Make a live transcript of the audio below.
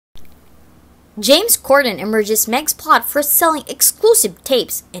James Corden emerges Meg's plot for selling exclusive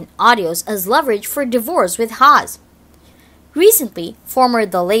tapes and audios as leverage for divorce with Haas. Recently, former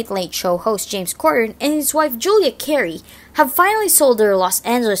The Late Late Show host James Corden and his wife Julia Carey have finally sold their Los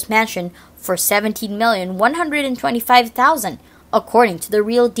Angeles mansion for $17,125,000, according to The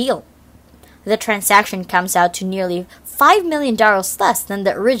Real Deal. The transaction comes out to nearly $5 million less than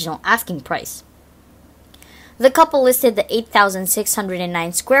the original asking price. The couple listed the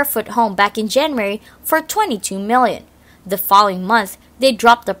 8,609 square foot home back in January for $22 million. The following month, they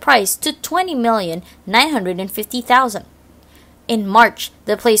dropped the price to $20,950,000. In March,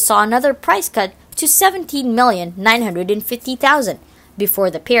 the place saw another price cut to $17,950,000 before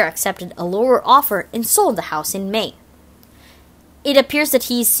the pair accepted a lower offer and sold the house in May. It appears that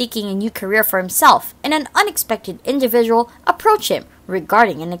he is seeking a new career for himself, and an unexpected individual approached him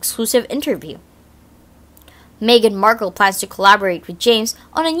regarding an exclusive interview. Meghan Markle plans to collaborate with James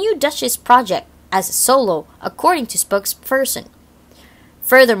on a new Duchess project as a solo, according to spokesperson.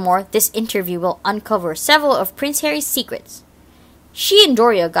 Furthermore, this interview will uncover several of Prince Harry's secrets. She and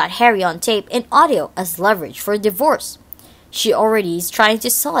Doria got Harry on tape and audio as leverage for a divorce. She already is trying to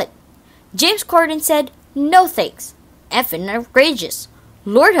sell it. James Corden said, "No thanks. Effing outrageous.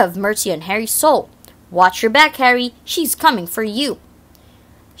 Lord have mercy on Harry's soul. Watch your back, Harry. She's coming for you."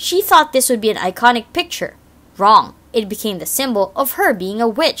 She thought this would be an iconic picture. Wrong. It became the symbol of her being a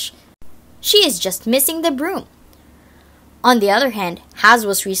witch. She is just missing the broom. On the other hand, Haas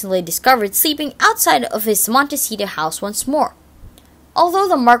was recently discovered sleeping outside of his Montecito house once more. Although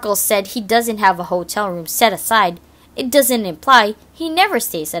the Markles said he doesn't have a hotel room set aside, it doesn't imply he never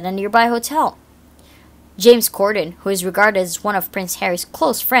stays at a nearby hotel. James Corden, who is regarded as one of Prince Harry's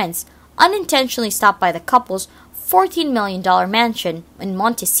close friends, unintentionally stopped by the couple's $14 million mansion in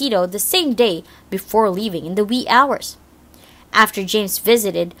Montecito the same day before leaving in the wee hours. After James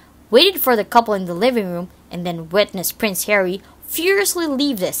visited, waited for the couple in the living room, and then witnessed Prince Harry furiously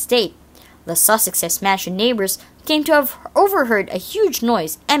leave the estate, the Sussex's mansion neighbors came to have overheard a huge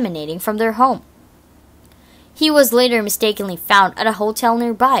noise emanating from their home. He was later mistakenly found at a hotel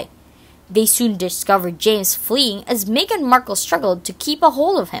nearby. They soon discovered James fleeing as Meghan Markle struggled to keep a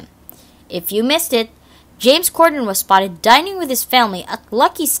hold of him. If you missed it, James Corden was spotted dining with his family at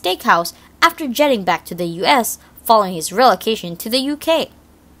Lucky's Steakhouse after jetting back to the US following his relocation to the UK.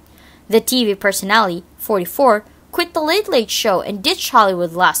 The TV personality, 44, quit The Late Late Show and ditched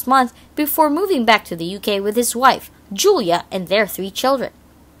Hollywood last month before moving back to the UK with his wife, Julia, and their 3 children.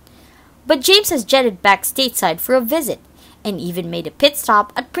 But James has jetted back stateside for a visit, and even made a pit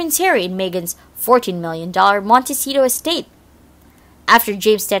stop at Prince Harry and Meghan's $14 million Montecito estate. After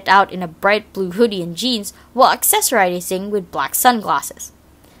James stepped out in a bright blue hoodie and jeans while accessorizing with black sunglasses.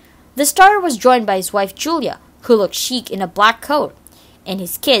 The star was joined by his wife Julia, who looked chic in a black coat, and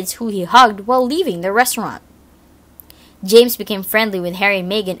his kids, who he hugged while leaving the restaurant. James became friendly with Harry and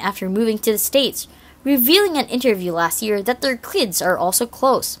Meghan after moving to the States, revealing in an interview last year that their kids are also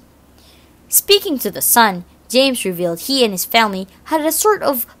close. Speaking to The Sun, James revealed he and his family had a sort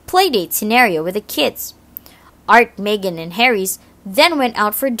of playdate scenario with the kids. Art, Meghan, and Harry's then went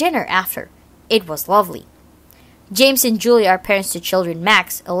out for dinner after. It was lovely. James and Julia are parents to children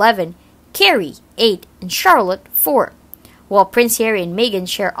Max, 11, Carey, 8, and Charlotte, 4, while Prince Harry and Meghan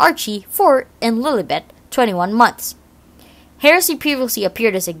share Archie, 4, and Lilibet, 21 months. Harry previously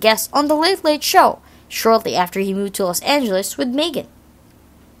appeared as a guest on The Late Late Show, shortly after he moved to Los Angeles with Meghan.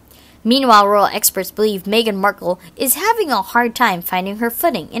 Meanwhile, royal experts believe Meghan Markle is having a hard time finding her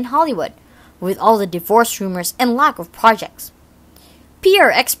footing in Hollywood, with all the divorce rumors and lack of projects.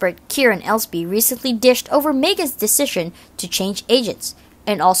 PR expert Kieran Elsby recently dished over Meghan's decision to change agents,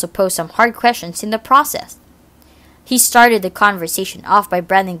 and also posed some hard questions in the process. He started the conversation off by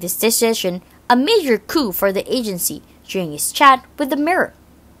branding this decision a major coup for the agency during his chat with the Mirror.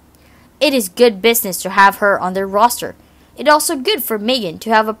 "It is good business to have her on their roster. It's also good for Meghan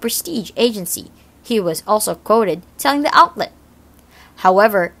to have a prestige agency," he was also quoted telling the outlet.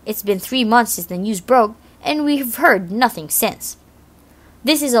 However, it's been 3 months since the news broke, and we've heard nothing since.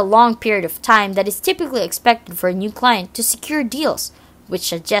 This is a long period of time that is typically expected for a new client to secure deals, which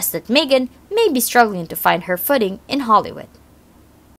suggests that Meghan may be struggling to find her footing in Hollywood.